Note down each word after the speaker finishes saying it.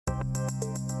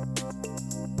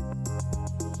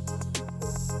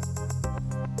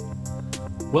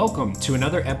Welcome to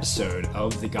another episode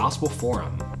of the Gospel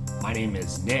Forum. My name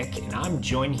is Nick, and I'm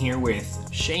joined here with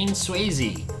Shane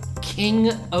Swayze,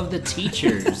 King of the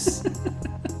Teachers.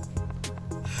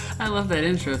 I love that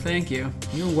intro, thank you.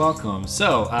 You're welcome.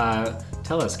 So,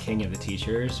 tell us, King of the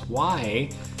Teachers, why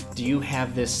do you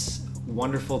have this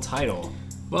wonderful title?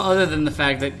 Well, other than the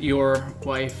fact that your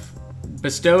wife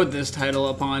bestowed this title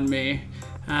upon me,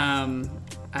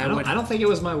 I don't think it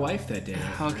was my wife that did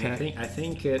it. Okay. I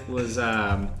think it was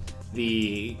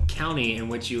the county in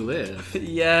which you live.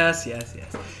 Yes.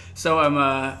 So I'm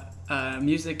a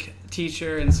music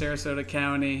teacher in Sarasota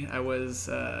County. I was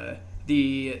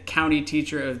the County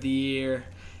Teacher of the Year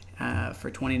for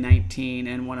 2019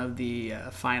 and one of the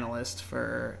finalists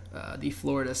for the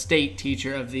Florida State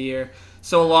Teacher of the Year.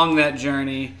 So along that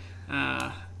journey,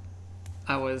 I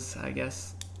was, I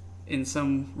guess, in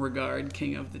some regard,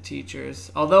 King of the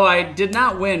Teachers. Although I did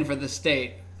not win for the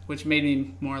state, which made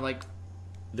me more like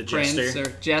The Prince Jester.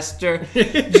 or Jester.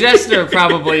 Jester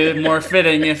probably more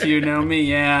fitting if you know me,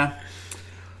 yeah.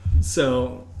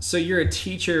 So you're a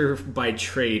teacher by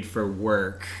trade for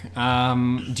work.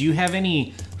 Do you have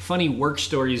any funny work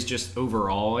stories just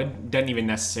overall? It doesn't even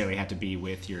necessarily have to be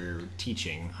with your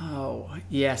teaching. Oh,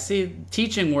 yeah. See,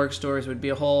 teaching work stories would be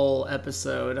a whole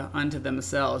episode unto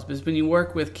themselves. Because when you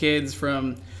work with kids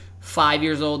from 5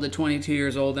 years old to 22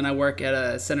 years old, and I work at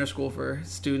a center school for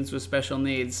students with special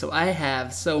needs, so I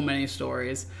have so many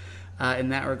stories in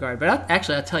that regard. But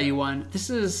I'll tell you one. This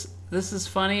is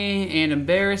funny and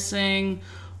embarrassing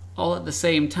all at the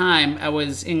same time. I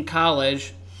was in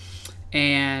college,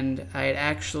 and I had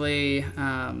actually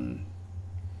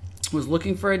was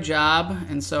looking for a job,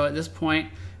 and so at this point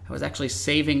I was actually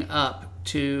saving up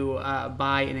to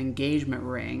buy an engagement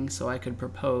ring so I could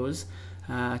propose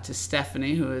to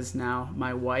Stephanie, who is now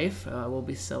my wife. We'll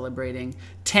be celebrating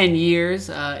 10 years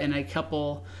in a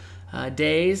couple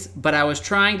days, but I was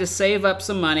trying to save up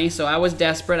some money, so I was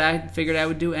desperate. I figured I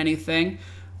would do anything.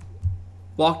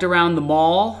 Walked around the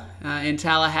mall in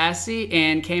Tallahassee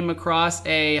and came across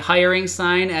a hiring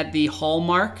sign at the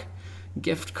Hallmark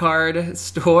gift card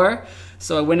store.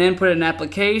 So I went in, put in an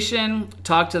application,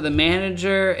 talked to the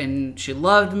manager, and she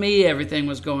loved me. Everything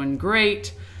was going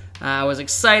great. I was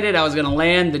excited. I was going to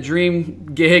land the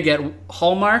dream gig at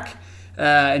Hallmark.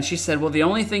 And she said, well, the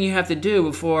only thing you have to do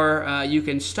before you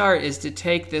can start is to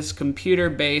take this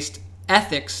computer-based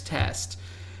ethics test.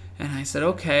 And I said,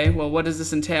 okay, well, what does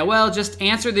this entail? Well, just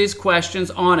answer these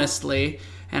questions honestly,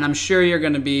 and I'm sure you're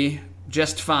going to be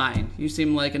just fine. You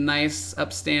seem like a nice,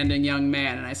 upstanding young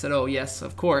man. And I said, oh, yes,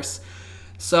 of course.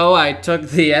 So I took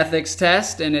the ethics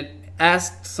test, and it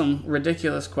asked some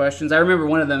ridiculous questions. I remember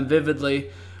one of them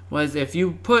vividly was, if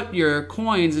you put your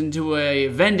coins into a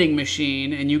vending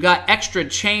machine and you got extra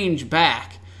change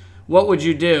back, what would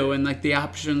you do? And like the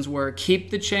options were keep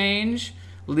the change,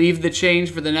 leave the change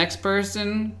for the next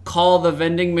person, call the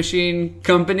vending machine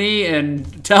company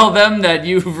and tell them that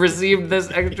you've received this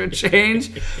extra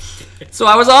change. So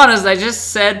I was honest. I just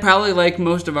said, probably like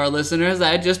most of our listeners,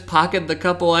 I just pocketed the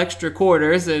couple extra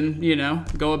quarters and,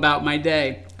 go about my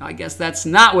day. I guess that's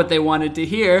not what they wanted to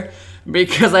hear,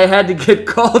 because I had to get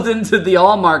called into the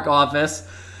Hallmark office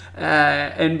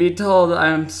and be told,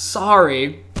 I'm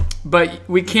sorry, but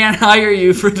we can't hire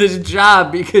you for this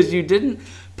job because you didn't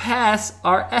pass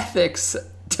our ethics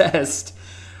test,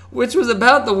 which was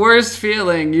about the worst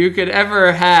feeling you could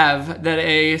ever have, that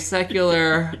a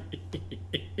secular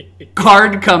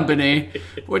card company,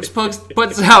 which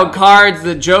puts out cards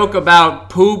that joke about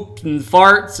poop and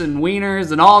farts and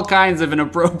wieners and all kinds of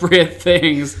inappropriate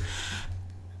things,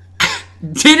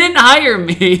 didn't hire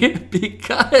me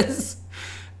because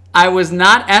I was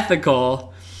not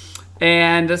ethical.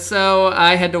 And so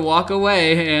I had to walk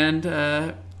away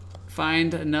and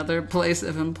find another place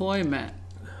of employment.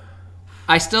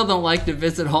 I still don't like to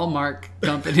visit Hallmark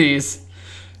companies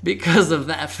because of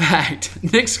that fact.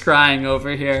 Nick's crying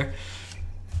over here.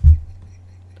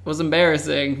 It was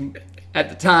embarrassing at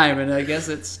the time, and I guess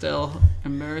it's still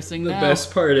embarrassing now. The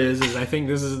best part is I think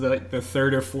this is the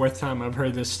third or fourth time I've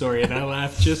heard this story, and I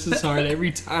laugh just as hard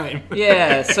every time.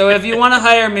 Yeah, so if you want to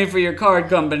hire me for your card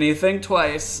company, think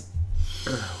twice.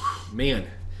 Man.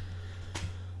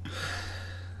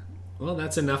 Well,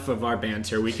 that's enough of our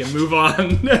banter. We can move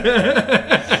on.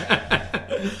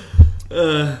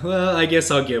 Well, I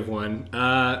guess I'll give one.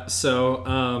 I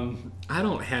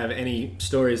don't have any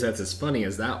stories that's as funny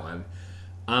as that one.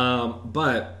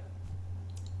 But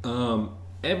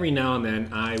every now and then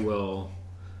I will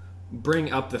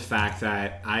bring up the fact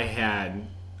that I had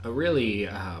a really,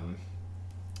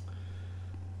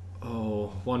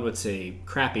 one would say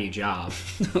crappy job.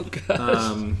 Oh,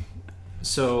 gosh.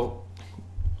 So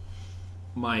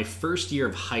my first year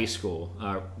of high school,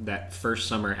 that first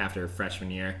summer after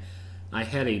freshman year, I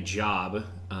had a job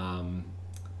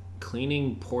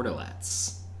cleaning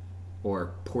portalettes,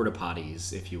 or porta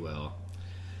potties, if you will.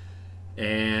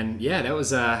 And yeah, that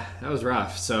was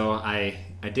rough. So I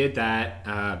did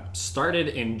that. Started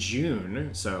in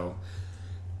June. So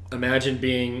imagine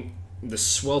being the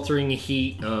sweltering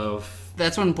heat of.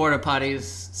 That's when porta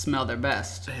potties smell their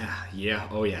best. Yeah.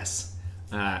 Oh yes.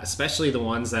 Especially the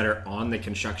ones that are on the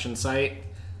construction site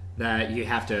that you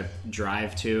have to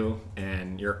drive to,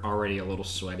 and you're already a little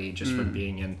sweaty just from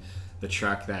being in the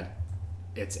truck that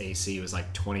its AC was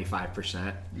like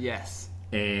 25%. Yes.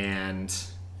 And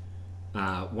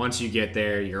once you get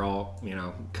there, you're all,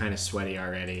 kind of sweaty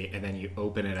already, and then you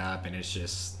open it up and it's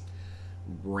just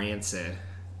rancid.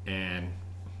 And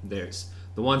there's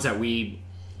the ones that we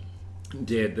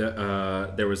did,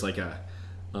 there was like a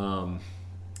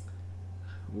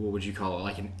what would you call it,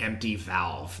 like an empty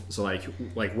valve. So like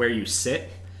where you sit,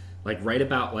 like right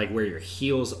about like where your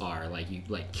heels are, like you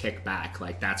like kick back,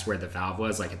 like that's where the valve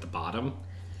was, like at the bottom.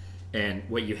 And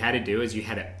what you had to do is you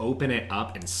had to open it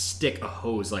up and stick a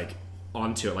hose like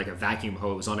onto it, like a vacuum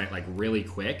hose on it, like really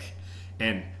quick,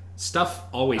 and stuff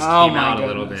always came out a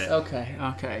little bit.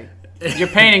 Okay. You're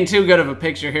painting too good of a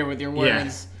picture here with your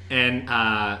words.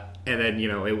 Yeah. And then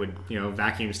it would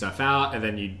vacuum stuff out, and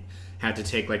then you had to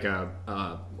take like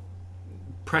a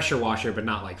pressure washer, but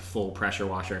not like full pressure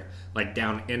washer, like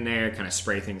down in there, kind of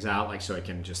spray things out, like so it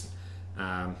can just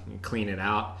clean it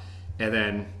out. And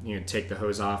then take the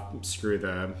hose off, screw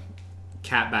the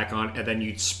cap back on, and then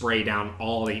you'd spray down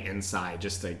all the inside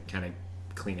just to kind of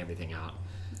clean everything out.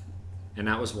 And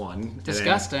that was one.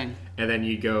 Disgusting. And then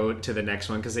you go to the next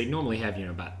one, because they normally have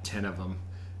about 10 of them,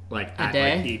 like a at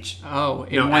day? like each. Oh,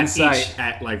 in one site.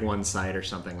 At like one site or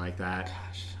something like that.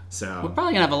 Gosh. So we're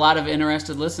probably gonna have a lot lot of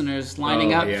interested listeners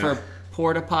lining up for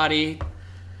porta potty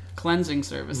cleansing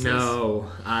services.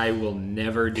 No, I will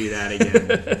never do that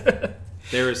again.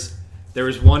 There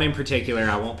was one in particular.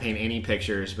 I won't paint any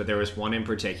pictures, but there was one in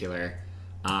particular.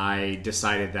 I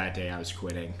decided that day I was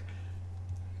quitting.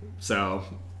 So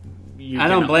I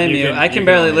don't blame you. I can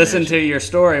barely listen to your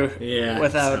story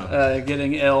without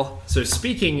getting ill. So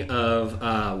speaking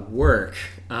of work,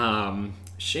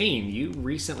 Shane, you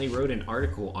recently wrote an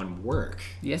article on work.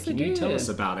 Yes, I did. Can you tell us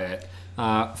about it?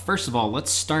 First of all,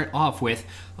 let's start off with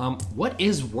what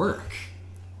is work?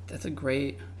 That's a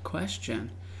great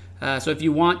question. So if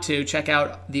you want to, check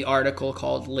out the article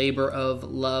called Labor of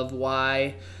Love,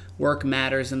 Why Work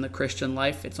Matters in the Christian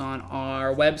Life. It's on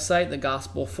our website, the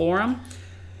Gospel Forum.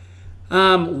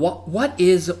 What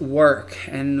is work?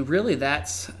 And really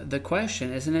that's the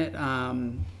question, isn't it?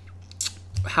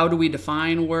 How do we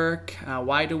define work?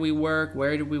 Why do we work?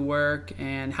 Where do we work?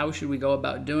 And how should we go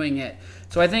about doing it?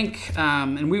 So I think,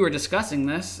 and we were discussing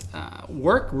this,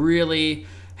 work really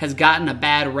has gotten a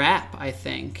bad rap, I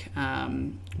think,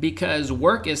 because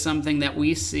work is something that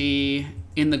we see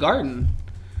in the garden.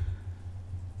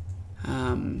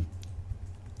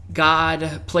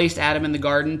 God placed Adam in the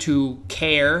garden to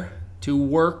care, to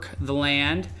work the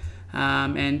land,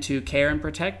 and to care and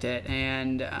protect it.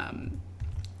 And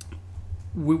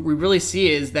we really see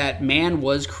is that man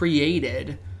was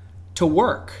created to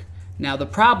work. Now, the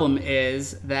problem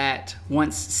is that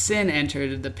once sin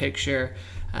entered the picture,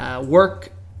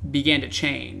 work began to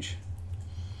change.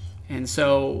 And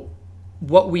so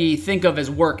what we think of as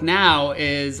work now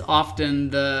is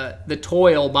often the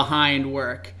toil behind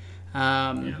work.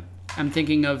 I'm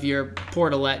thinking of your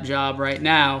portalette job right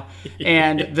now,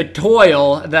 and the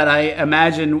toil that I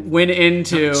imagine went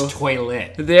into... It's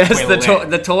toilet. Yes,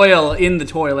 the toil in the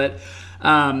toilet.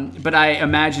 But I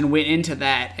imagine went into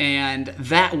that, and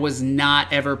that was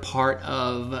not ever part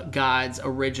of God's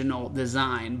original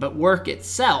design. But work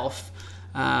itself,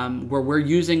 where we're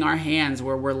using our hands,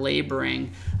 where we're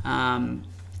laboring,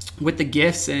 with the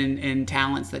gifts and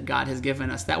talents that God has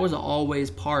given us, that was always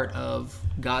part of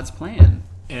God's plan.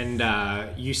 And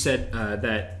you said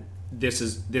that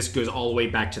this goes all the way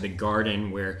back to the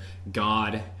garden, where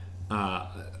God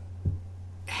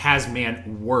has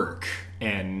man work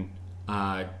and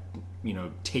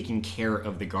taking care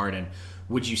of the garden.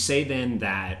 Would you say then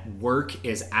that work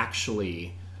is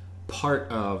actually part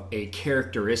of a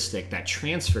characteristic that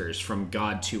transfers from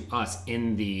God to us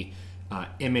in the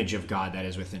image of God that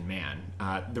is within man?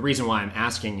 The reason why I'm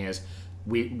asking is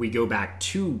we go back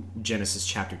to Genesis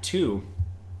chapter 2.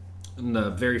 In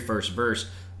the very first verse,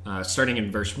 starting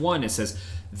in verse 1, it says,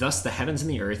 "Thus the heavens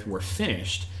and the earth were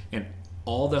finished, and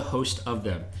all the host of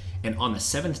them. And on the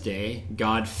seventh day,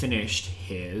 God finished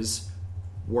his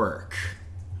work."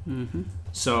 Mm-hmm.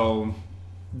 So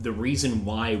the reason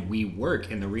why we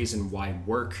work and the reason why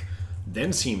work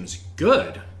then seems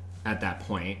good at that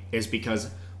point is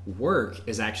because work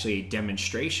is actually a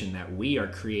demonstration that we are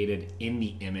created in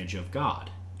the image of God.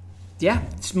 Yeah,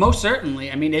 most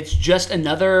certainly. I mean, it's just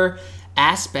another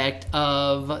aspect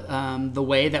of the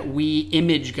way that we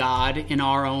image God in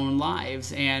our own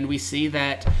lives. And we see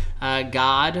that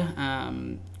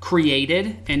God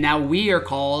created, and now we are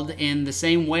called in the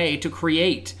same way to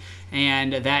create.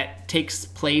 And that takes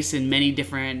place in many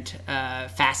different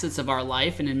facets of our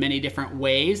life and in many different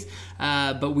ways.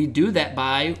 But we do that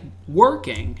by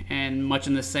working. And much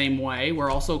in the same way,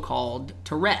 we're also called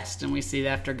to rest. And we see that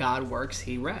after God works,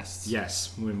 he rests.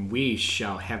 Yes, when we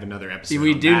shall have another episode.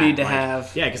 We on do that. need to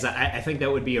have. Yeah, because I think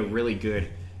that would be a really good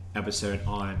episode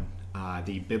on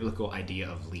the biblical idea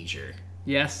of leisure.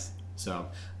 Yes. So,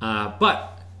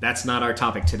 but that's not our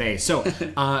topic today. So,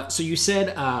 so you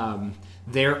said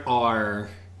there are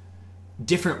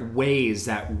different ways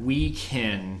that we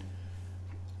can,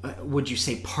 would you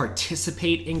say,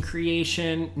 participate in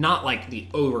creation? Not like the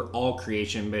overall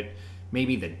creation, but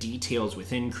maybe the details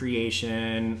within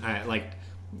creation. I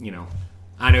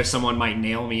know someone might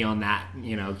nail me on that,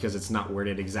 because it's not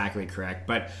worded exactly correct.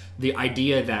 But the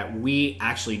idea that we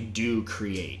actually do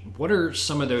create. What are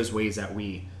some of those ways that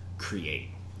we create?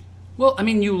 Well, I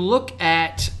mean, you look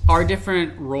at our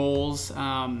different roles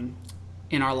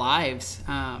in our lives.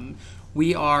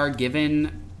 We are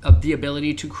given the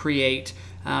ability to create,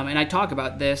 and I talk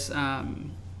about this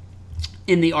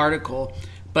in the article,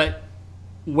 but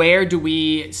where do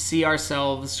we see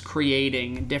ourselves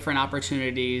creating different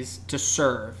opportunities to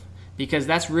serve? Because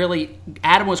that's really,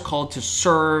 Adam was called to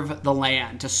serve the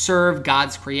land, to serve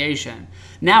God's creation.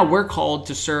 Now we're called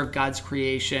to serve God's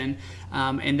creation,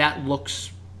 and that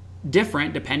looks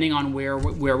different depending on where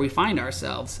we find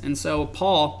ourselves. And so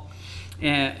Paul,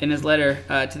 in his letter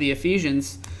to the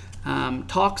Ephesians,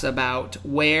 talks about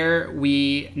where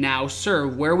we now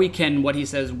serve, where we can, what he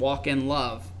says, walk in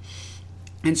love.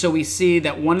 And so we see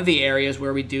that one of the areas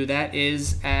where we do that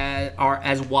is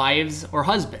as wives or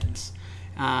husbands.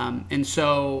 And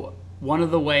so one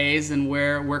of the ways and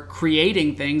where we're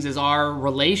creating things is our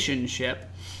relationship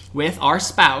with our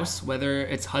spouse, whether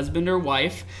it's husband or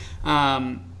wife.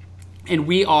 And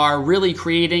we are really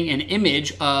creating an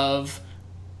image of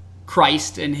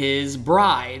Christ and his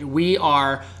bride. We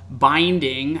are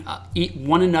binding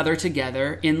one another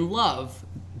together in love,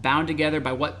 bound together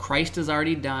by what Christ has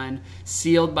already done,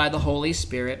 sealed by the Holy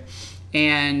Spirit.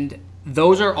 And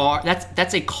those are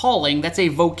that's a calling, that's a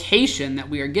vocation that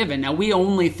we are given. Now, we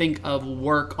only think of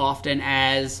work often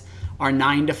as our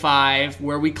 9 to 5,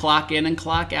 where we clock in and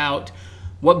clock out,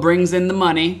 what brings in the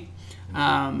money.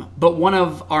 But one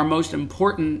of our most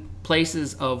important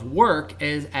places of work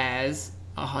is as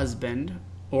a husband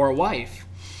or a wife.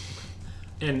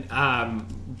 And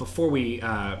before we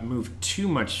move too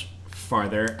much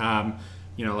farther,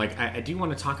 I do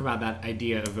want to talk about that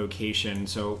idea of vocation.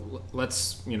 So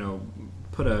let's,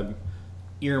 put a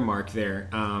earmark there.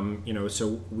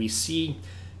 So we see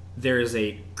there is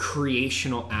a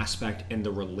creational aspect in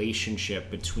the relationship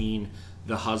between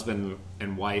the husband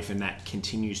and wife, and that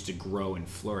continues to grow and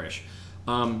flourish.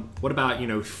 What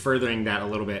about, furthering that a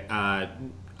little bit?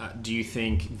 Do you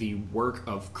think the work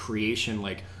of creation,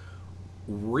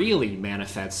 really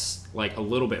manifests, a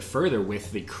little bit further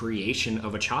with the creation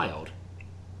of a child?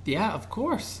 Yeah, of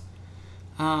course.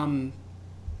 I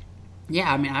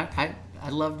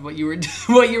loved what you were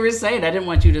what you were saying. I didn't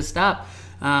want you to stop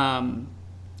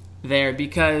there,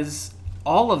 because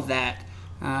all of that,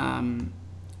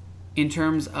 in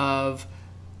terms of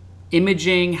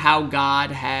imaging how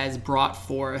God has brought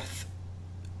forth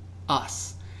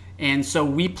us. And so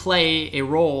we play a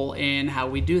role in how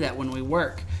we do that when we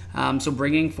work. So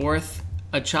bringing forth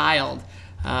a child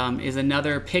is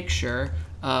another picture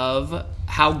of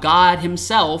how God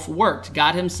himself worked.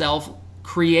 God himself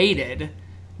created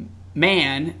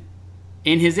man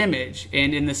in his image.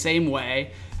 And in the same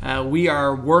way, we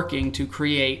are working to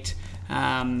create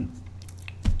in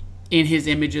his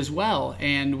image as well.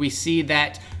 And we see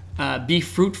that be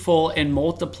fruitful and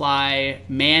multiply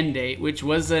mandate, which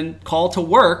was a call to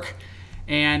work,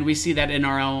 and we see that in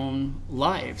our own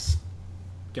lives.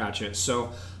 Gotcha.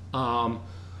 So now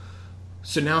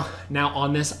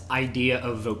on this idea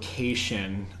of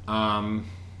vocation,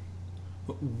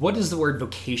 what does the word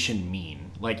vocation mean?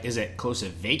 Is it close to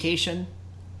vacation?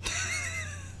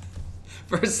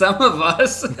 For some of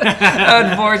us,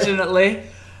 unfortunately.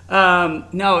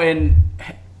 No, and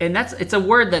it's a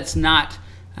word that's not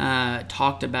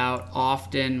talked about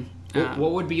often.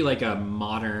 What would be a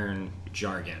modern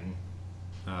jargon,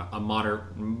 a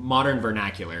modern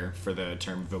vernacular for the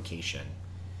term vocation?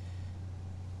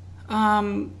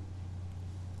 Now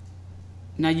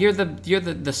you're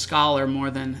the scholar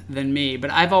more than me, but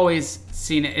I've always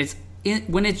seen it.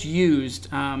 When it's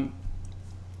used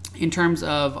in terms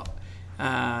of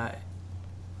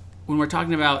when we're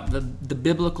talking about the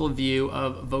biblical view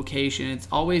of vocation, it's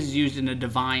always used in a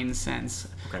divine sense.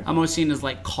 Okay. Almost seen as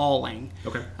like calling.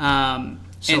 Okay.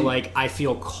 So like I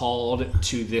feel called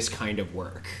to this kind of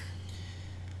work.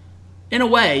 In a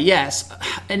way, yes.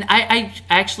 And I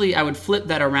actually would flip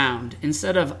that around.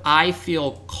 Instead of I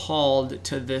feel called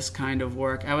to this kind of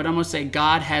work, I would almost say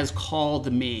God has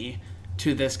called me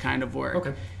to this kind of work.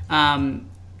 Okay.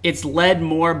 It's led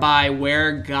more by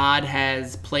where God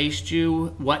has placed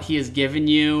you, what he has given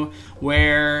you,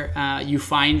 where you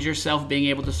find yourself being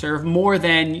able to serve, more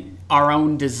than our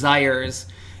own desires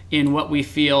in what we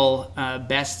feel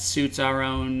best suits our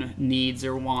own needs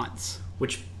or wants.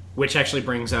 Which actually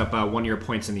brings up one of your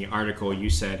points in the article.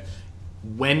 You said,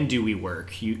 when do we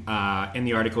work? In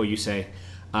the article you say,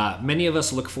 many of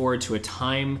us look forward to a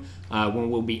time when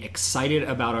we'll be excited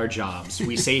about our jobs.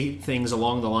 We say things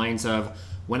along the lines of,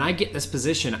 when I get this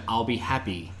position, I'll be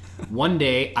happy. One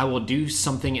day, I will do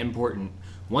something important.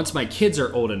 Once my kids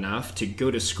are old enough to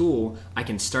go to school, I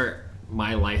can start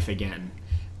my life again.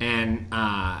 And,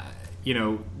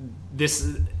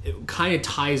 this kind of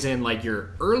ties in like your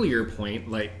earlier point.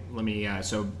 Like,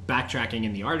 so backtracking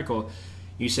in the article,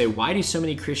 you say, why do so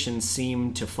many Christians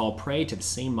seem to fall prey to the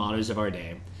same mottos of our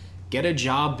day? Get a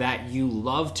job that you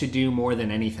love to do more than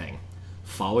anything.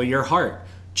 Follow your heart.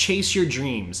 Chase your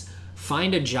dreams.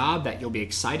 Find a job that you'll be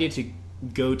excited to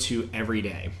go to every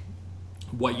day.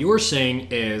 What you're saying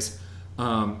is,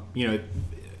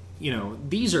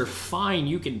 these are fine.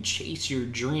 You can chase your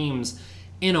dreams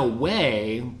in a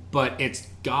way, but it's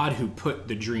God who put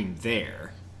the dream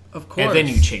there. Of course. And then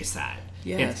you chase that.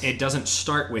 Yes. It doesn't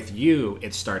start with you.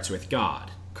 It starts with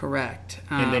God. Correct.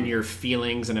 And then your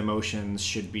feelings and emotions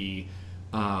should be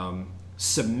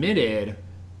submitted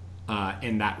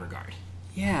in that regard.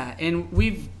 Yeah, and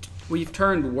we've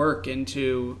turned work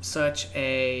into such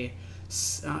a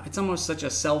it's almost such a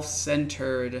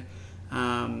self-centered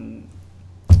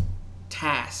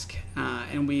task,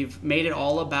 and we've made it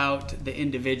all about the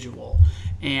individual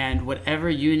and whatever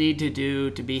you need to do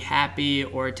to be happy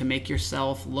or to make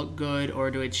yourself look good or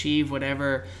to achieve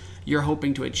whatever you're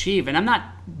hoping to achieve. And I'm not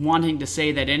wanting to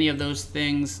say that any of those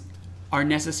things are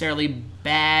necessarily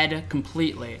bad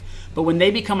completely, but when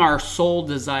they become our sole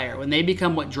desire, when they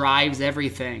become what drives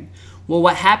everything, well,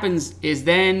 what happens is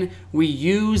then we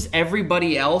use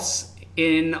everybody else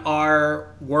in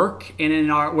our work and in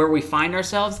our where we find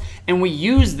ourselves, and we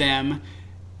use them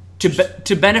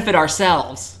to benefit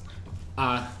ourselves,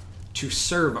 to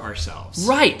serve ourselves.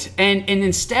 right? And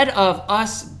instead of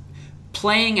us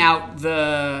playing out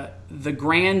the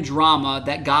grand drama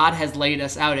that God has laid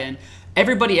us out in,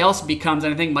 everybody else becomes,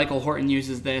 and I think Michael Horton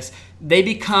uses this, they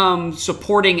become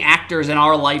supporting actors in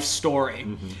our life story.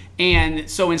 Mm-hmm. And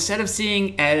so instead of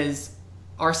seeing as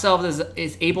ourselves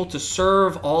as able to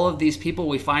serve all of these people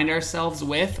we find ourselves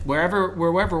with, wherever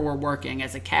we're working,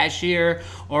 as a cashier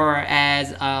or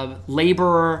as a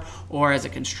laborer or as a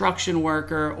construction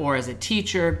worker or as a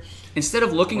teacher, instead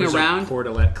of looking around,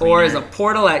 or as a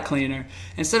portalette cleaner,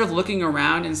 instead of looking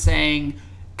around and saying,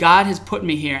 God has put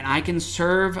me here and I can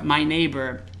serve my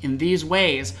neighbor in these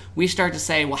ways, we start to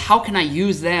say, well, how can I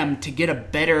use them to get a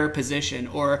better position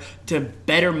or to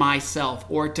better myself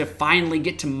or to finally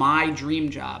get to my dream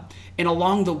job? And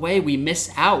along the way, we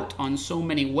miss out on so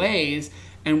many ways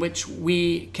in which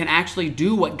we can actually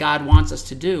do what God wants us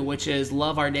to do, which is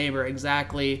love our neighbor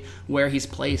exactly where he's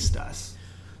placed us.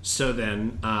 So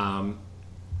then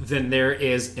there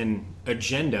is an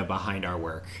agenda behind our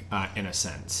work, in a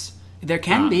sense. There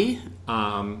can be.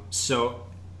 Not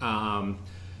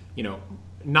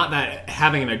that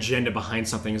having an agenda behind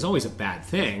something is always a bad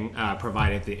thing,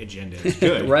 provided the agenda is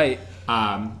good. Right.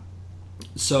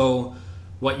 So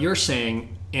what you're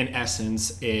saying, in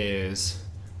essence, is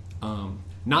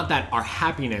not that our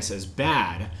happiness is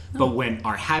bad, but when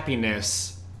our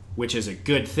happiness, which is a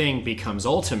good thing, becomes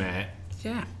ultimate,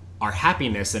 our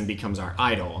happiness then becomes our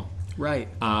idol. Right.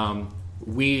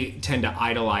 We tend to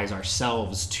idolize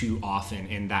ourselves too often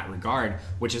in that regard,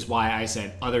 which is why I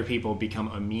said other people become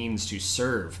a means to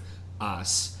serve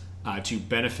us, to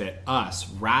benefit us,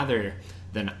 rather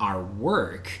than our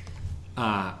work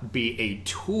be a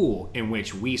tool in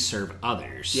which we serve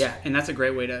others. Yeah, and that's a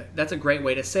great way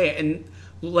to say it. And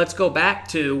let's go back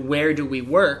to where do we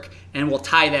work, and we'll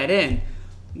tie that in.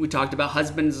 We talked about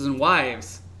husbands and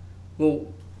wives.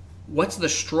 Well, what's the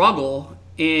struggle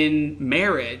in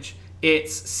marriage?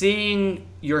 It's seeing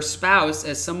your spouse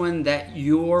as someone that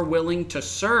you're willing to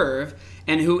serve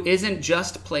and who isn't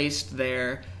just placed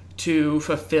there to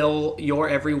fulfill your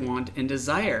every want and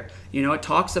desire. You know, it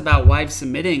talks about wives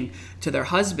submitting to their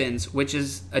husbands, which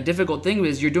is a difficult thing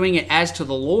because you're doing it as to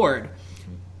the Lord.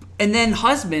 And then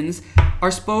husbands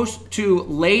are supposed to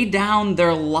lay down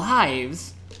their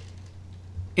lives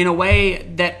in a way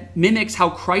that mimics how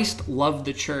Christ loved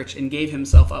the church and gave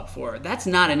himself up for it. That's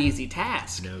not an easy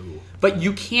task. No. But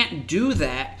you can't do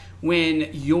that when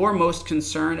you're most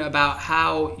concerned about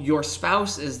how your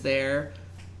spouse is there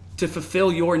to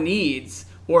fulfill your needs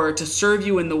or to serve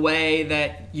you in the way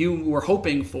that you were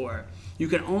hoping for. You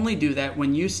can only do that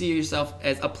when you see yourself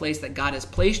as a place that God has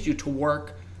placed you to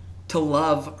work to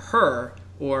love her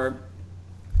or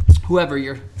whoever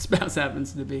your spouse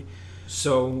happens to be.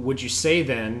 So would you say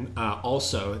then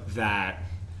also that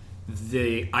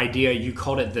the idea, you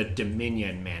called it the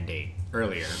dominion mandate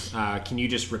earlier. Can you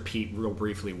just repeat real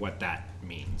briefly what that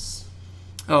means?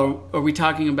 Oh, are we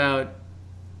talking about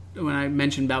when I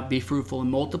mentioned about be fruitful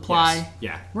and multiply? Yes.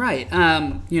 Yeah. Right.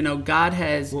 God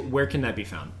has... Where can that be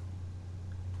found?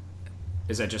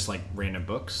 Is that just like random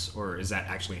books, or is that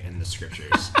actually in the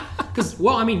scriptures? Because,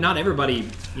 not everybody,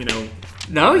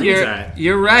 No, reads that.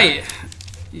 you're right.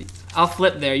 I'll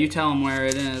flip there. You tell them where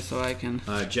it is so I can...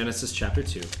 Genesis chapter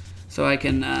 2. So I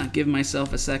can give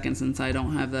myself a second since I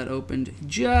don't have that opened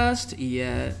just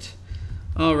yet.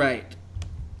 All right.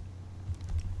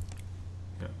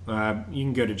 You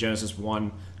can go to Genesis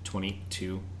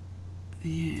 1:22.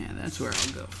 Yeah, that's where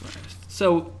I'll go first.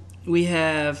 So we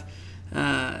have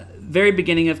very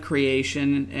beginning of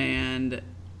creation, and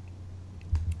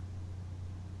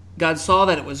God saw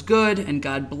that it was good, and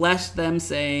God blessed them,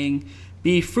 saying,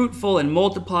 "Be fruitful and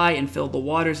multiply and fill the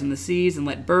waters and the seas, and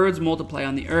let birds multiply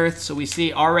on the earth." So we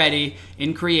see already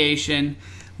in creation,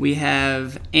 we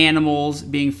have animals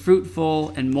being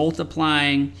fruitful and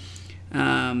multiplying.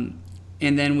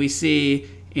 And then we see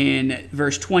in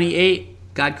verse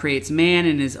 28, God creates man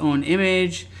in his own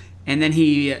image. And then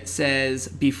he says,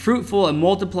 "Be fruitful and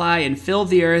multiply and fill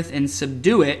the earth and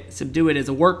subdue it." Subdue it is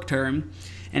a work term.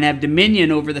 "And have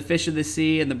dominion over the fish of the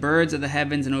sea and the birds of the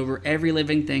heavens and over every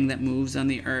living thing that moves on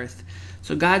the earth."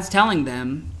 So God's telling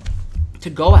them to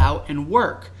go out and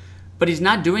work. But he's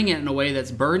not doing it in a way that's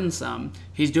burdensome.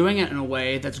 He's doing it in a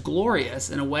way that's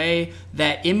glorious, in a way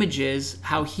that images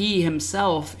how he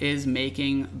himself is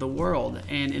making the world.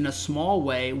 And in a small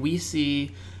way, we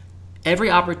see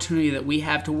every opportunity that we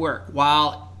have to work,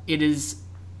 while it is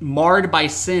marred by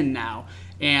sin now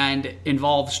and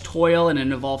involves toil and it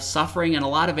involves suffering in a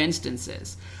lot of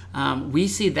instances. We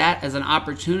see that as an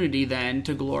opportunity then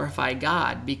to glorify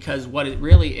God, because what it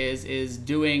really is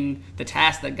doing the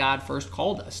task that God first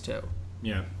called us to.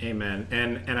 Yeah, amen.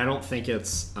 And I don't think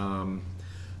it's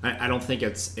I don't think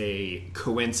it's a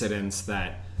coincidence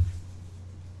that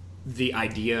the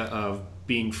idea of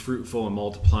being fruitful and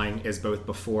multiplying is both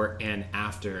before and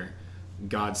after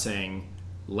God saying,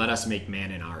 "Let us make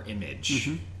man in our image."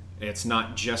 Mm-hmm. It's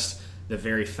not just the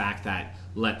very fact that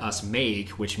let us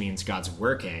make, which means God's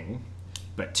working,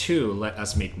 but two, let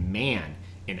us make man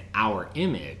in our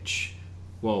image.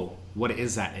 Well, what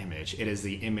is that image? It is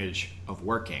the image of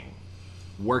working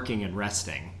and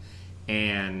resting.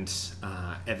 And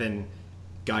then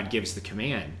God gives the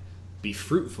command, be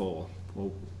fruitful.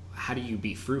 Well, how do you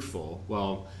be fruitful?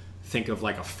 Well, think of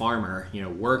like a farmer,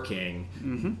 working,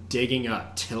 mm-hmm. digging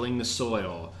up, tilling the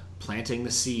soil, planting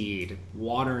the seed,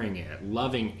 watering it,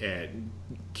 loving it,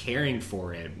 caring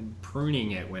for it,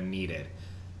 pruning it when needed.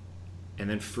 And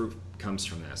then fruit comes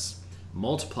from this.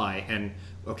 Multiply, and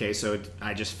okay, so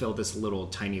I just filled this little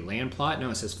tiny land plot.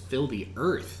 No, it says fill the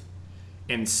earth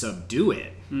and subdue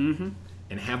it, mm-hmm.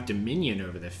 and have dominion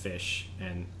over the fish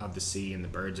and of the sea and the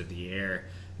birds of the air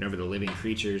and over the living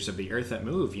creatures of the earth that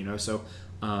move. So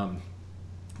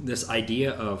this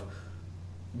idea of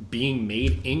being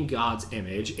made in God's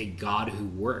image, a God who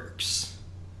works.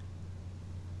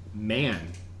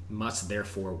 Man must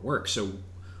therefore work. So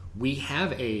we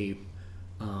have a,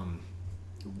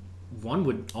 one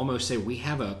would almost say we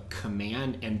have a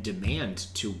command and demand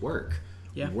to work.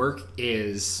 Yeah. Work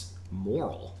is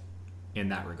moral in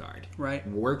that regard. Right.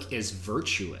 Work is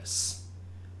virtuous.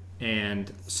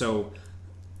 And so...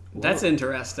 That's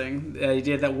interesting, the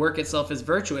idea that work itself is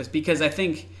virtuous, because I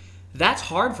think that's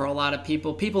hard for a lot of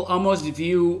people. People almost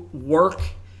view work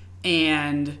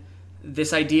and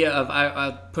this idea of,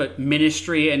 I'll put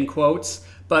ministry in quotes,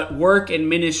 but work and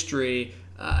ministry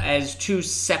as two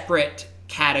separate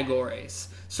categories.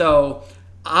 So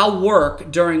I'll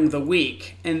work during the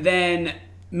week, and then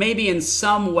maybe in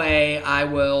some way I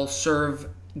will serve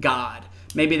God.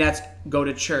 Maybe that's go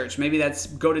to church. Maybe that's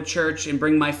go to church and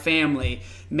bring my family.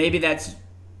 Maybe that's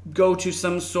go to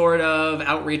some sort of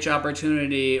outreach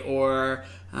opportunity or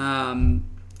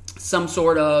some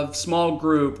sort of small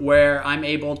group where I'm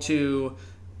able to,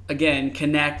 again,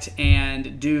 connect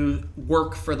and do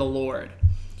work for the Lord.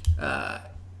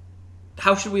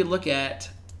 How should we look at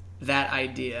that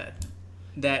idea?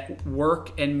 That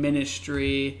work and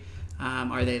ministry,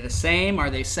 are they the same? Are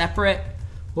they separate?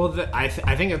 Well, I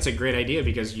think that's a great idea,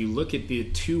 because you look at the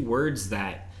two words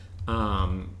that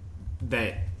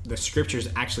that the scriptures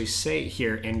actually say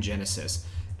here in Genesis,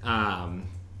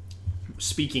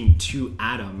 speaking to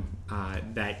Adam,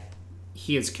 that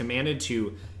he is commanded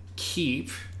to keep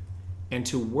and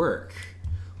to work.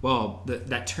 Well,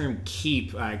 that term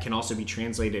keep can also be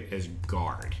translated as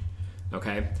guard.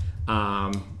 Okay?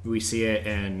 We see it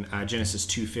in Genesis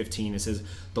 2:15. It says,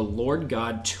 "The Lord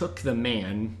God took the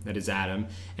man," that is Adam,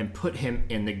 "and put him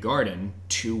in the garden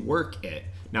to work it."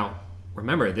 Now,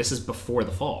 remember, this is before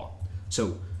the fall.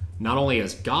 So not only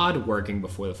is God working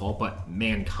before the fall, but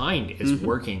mankind is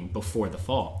working before the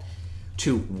fall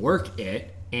to work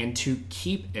it and to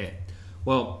keep it.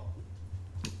 Well,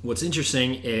 what's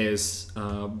interesting is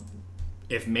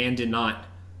if man did not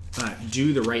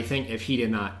do the right thing, if he did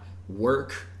not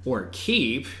work or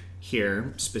keep,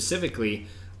 here specifically,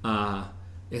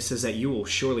 it says that you will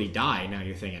surely die. Now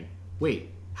you're thinking, wait,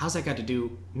 how's that got to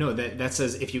do? No, that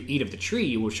says if you eat of the tree,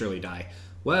 you will surely die.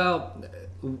 Well,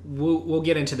 we'll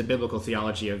get into the biblical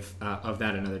theology of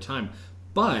that another time.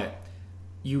 But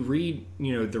you read,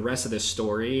 the rest of this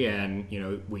story, and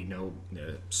we know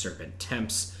the serpent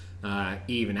tempts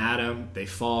Eve and Adam. They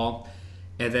fall,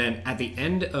 and then at the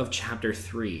end of chapter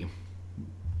 3,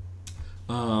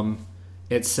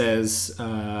 it says,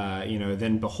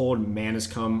 then behold, man has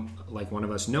come like one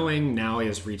of us, knowing now he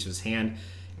has reached his hand.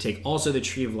 Take also the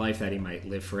tree of life, that he might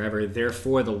live forever.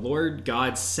 Therefore the Lord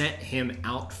God sent him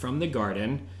out from the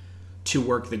garden to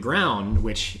work the ground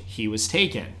which he was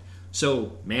taken.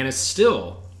 So man is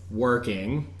still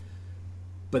working.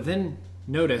 But then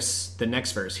notice the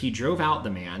next verse. He drove out the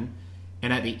man,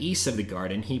 and at the east of the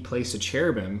garden he placed a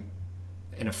cherubim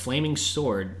and a flaming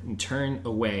sword, and turned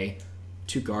away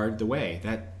to guard the way.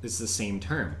 That is the same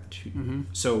term.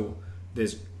 So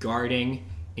there's guarding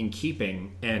and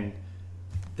keeping. And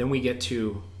then we get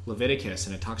to Leviticus,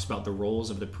 and it talks about the roles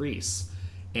of the priests.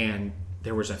 And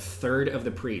there was a third of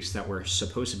the priests that were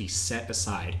supposed to be set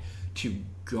aside to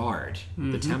guard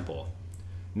the temple.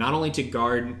 Not only to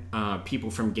guard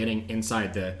people from getting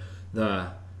inside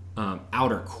the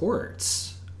outer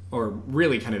courts, or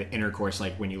really kind of the inner courts,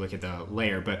 like when you look at the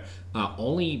layer, but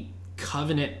only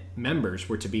covenant members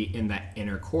were to be in that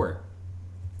inner court.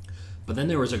 But then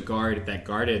there was a guard that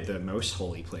guarded the most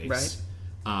holy place.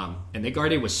 Right. And they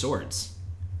guarded with swords.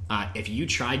 If you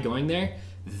tried going there,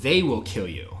 they will kill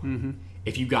you.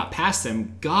 If you got past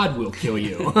them, God will kill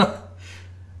you.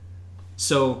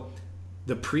 So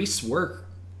the priest's work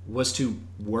was to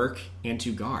work and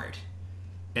to guard.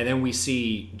 And then we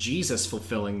see Jesus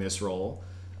fulfilling this role.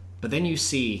 But then you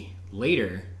see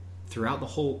later, throughout the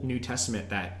whole New Testament,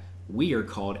 that we are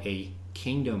called a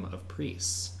kingdom of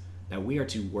priests, that we are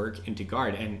to work and to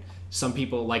guard. And some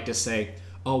people like to say,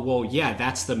 oh, well, yeah,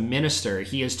 that's the minister.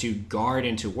 He is to guard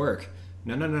and to work.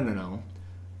 No.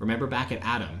 Remember back at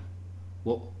Adam.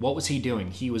 What was he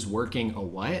doing? He was working a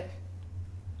what?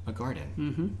 A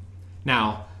garden.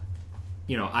 Now,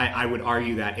 I would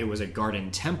argue that it was a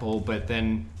garden temple, but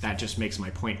then that just makes my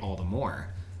point all the more.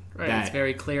 Right. It's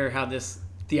very clear how this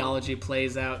theology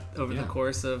plays out over the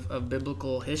course of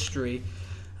biblical history.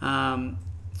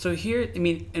 So here,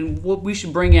 and what we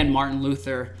should bring in Martin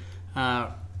Luther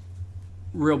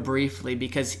real briefly,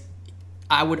 because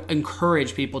I would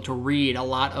encourage people to read a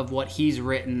lot of what he's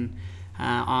written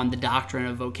on the doctrine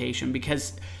of vocation,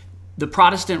 because the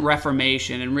Protestant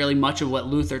Reformation and really much of what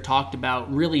Luther talked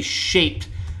about really shaped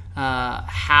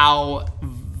how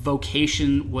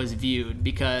vocation was viewed,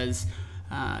 because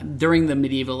during the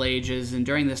medieval ages and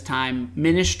during this time,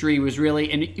 ministry was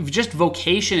really, and just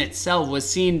vocation itself was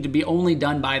seen to be only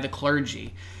done by the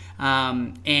clergy.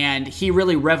 And he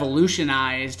really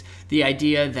revolutionized the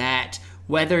idea that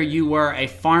whether you were a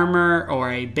farmer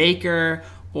or a baker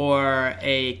or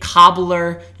a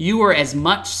cobbler, you were as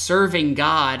much serving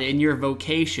God in your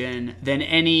vocation than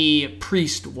any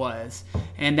priest was.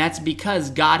 And that's because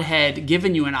God had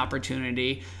given you an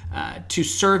opportunity to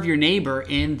serve your neighbor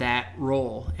in that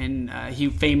role. And he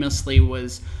famously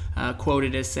was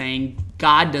quoted as saying,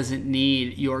 God doesn't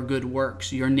need your good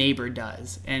works, your neighbor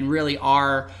does. And really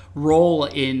our role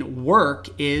in work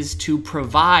is to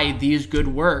provide these good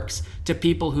works to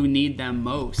people who need them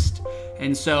most.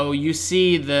 And so you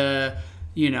see the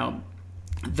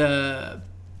the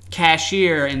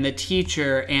cashier and the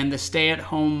teacher and the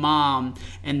stay-at-home mom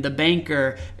and the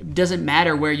banker. It doesn't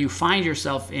matter where you find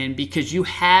yourself in, because you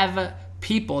have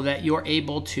people that you're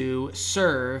able to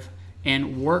serve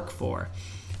and work for.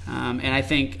 And I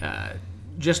think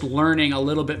just learning a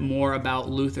little bit more about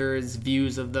Luther's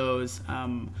views of those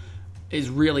is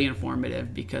really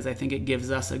informative, because I think it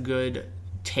gives us a good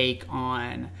take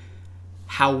on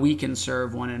how we can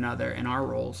serve one another in our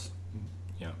roles.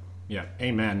 Yeah,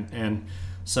 amen. And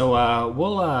so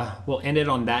we'll end it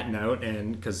on that note,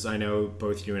 and because I know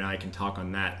both you and I can talk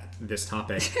on this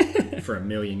topic for a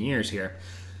million years here.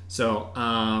 So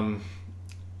I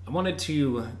wanted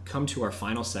to come to our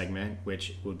final segment,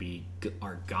 which would be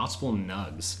our Gospel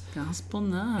Nugs. Gospel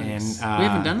Nugs. And we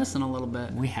haven't done this in a little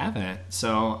bit. We haven't.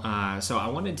 So I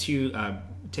wanted to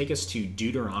take us to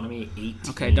Deuteronomy 18.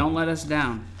 Okay, don't let us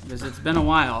down, because it's been a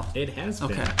while. It has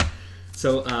been. Okay.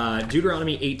 So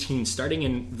Deuteronomy 18, starting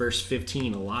in verse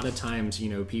 15, a lot of times,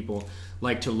 people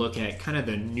like to look at kind of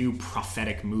the new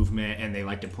prophetic movement, and they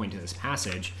like to point to this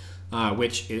passage,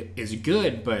 which is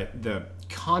good, but the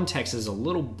context is a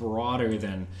little broader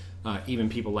than even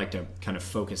people like to kind of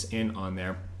focus in on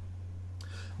there.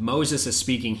 Moses is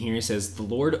speaking here. He says, "The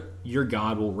Lord your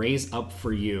God will raise up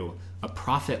for you a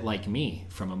prophet like me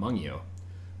from among you,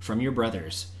 from your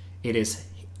brothers. It is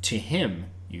to him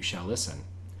you shall listen.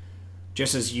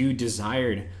 Just as you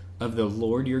desired of the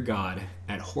Lord your God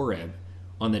at Horeb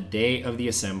on the day of the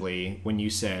assembly, when you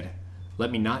said,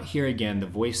 'Let me not hear again the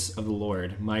voice of the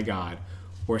Lord my God,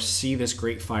 or see this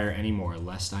great fire anymore,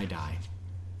 lest I die.'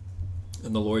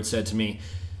 And the Lord said to me,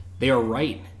 'They are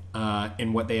right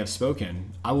in what they have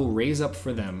spoken. I will raise up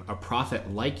for them a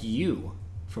prophet like you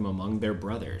from among their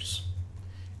brothers,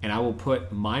 and I will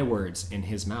put my words in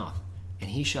his mouth,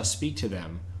 and he shall speak to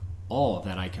them all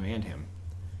that I command him.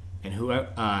 And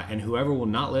whoever will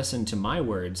not listen to my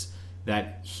words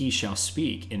that he shall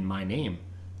speak in my name,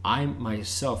 I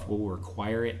myself will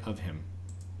require it of him.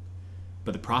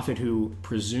 But the prophet who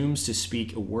presumes to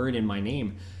speak a word in my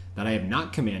name that I have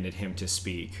not commanded him to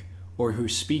speak, or who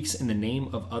speaks in the name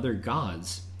of other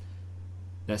gods,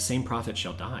 that same prophet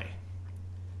shall die.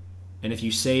 And if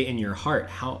you say in your heart,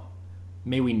 how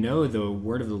may we know the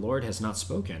word of the Lord has not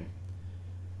spoken?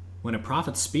 When a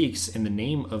prophet speaks in the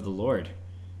name of the Lord,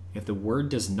 if the word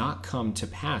does not come to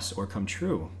pass or come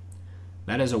true,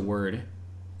 that is a word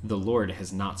the Lord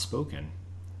has not spoken.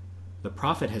 The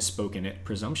prophet has spoken it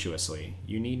presumptuously.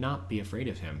 You need not be afraid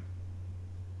of him."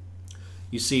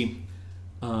 You see,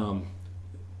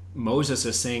 Moses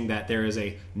is saying that there is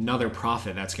another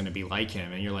prophet that's going to be like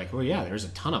him, and you're like, well, yeah, there's a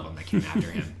ton of them that came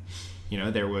after him.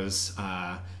 There was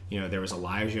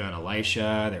Elijah and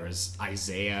Elisha, there was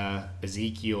Isaiah,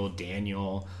 Ezekiel,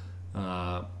 Daniel,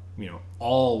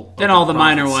 all. Then all the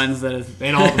minor ones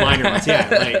And all the minor ones,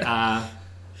 yeah.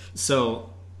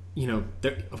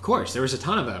 Of course, there was a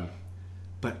ton of them,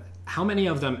 but how many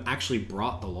of them actually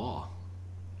brought the law?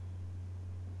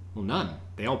 Well, none.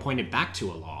 They all pointed back to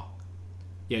a law.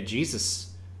 Yet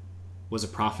Jesus was a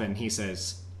prophet, and he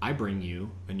says, "I bring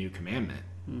you a new commandment."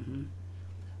 Mm-hmm.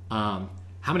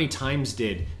 How many times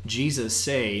did Jesus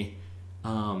say,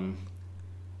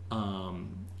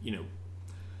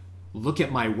 "Look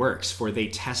at my works, for they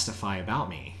testify about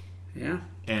me"? Yeah.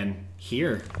 And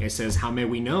here it says, "How may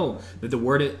we know that the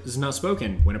word is not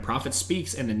spoken? When a prophet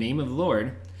speaks in the name of the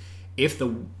Lord, if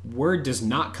the word does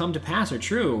not come to pass or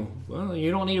true, well,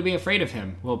 you don't need to be afraid of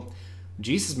him." Well,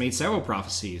 Jesus made several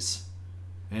prophecies,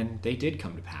 and they did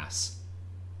come to pass.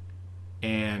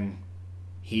 And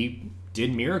he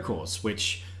did miracles,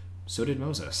 which so did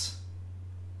Moses.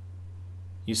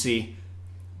 You see,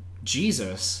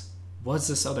 Jesus was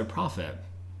this other prophet.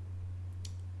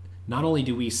 Not only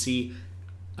do we see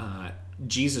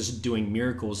Jesus doing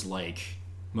miracles like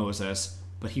Moses,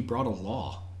 but he brought a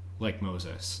law like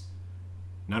Moses.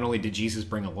 Not only did Jesus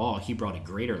bring a law, he brought a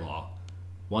greater law,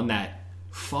 one that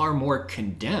far more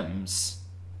condemns,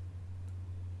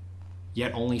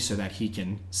 yet only so that he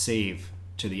can save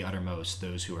to the uttermost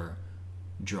those who are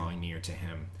drawing near to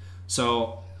him.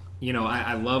 So,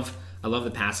 I love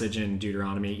the passage in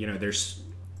Deuteronomy. There's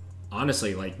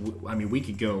honestly, we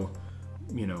could go,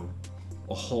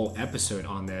 a whole episode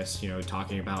on this,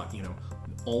 talking about,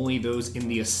 only those in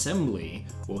the assembly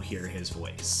will hear his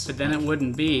voice. But then it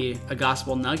wouldn't be a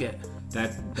gospel nugget.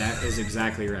 That is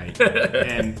exactly right.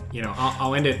 And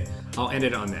I'll end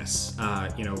it on this.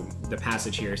 The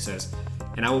passage here says,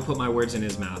 "And I will put my words in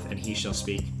his mouth, and he shall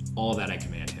speak all that I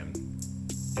command him."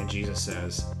 And Jesus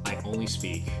says, "I only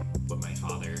speak what my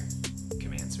Father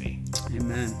commands me."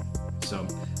 Amen. So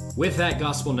With that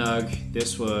Gospel Nug,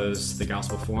 this was the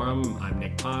Gospel Forum. I'm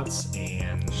Nick Potts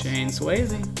and Shane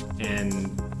Swayze.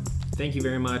 And thank you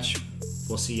very much.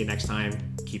 We'll see you next time.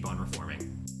 Keep on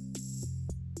reforming.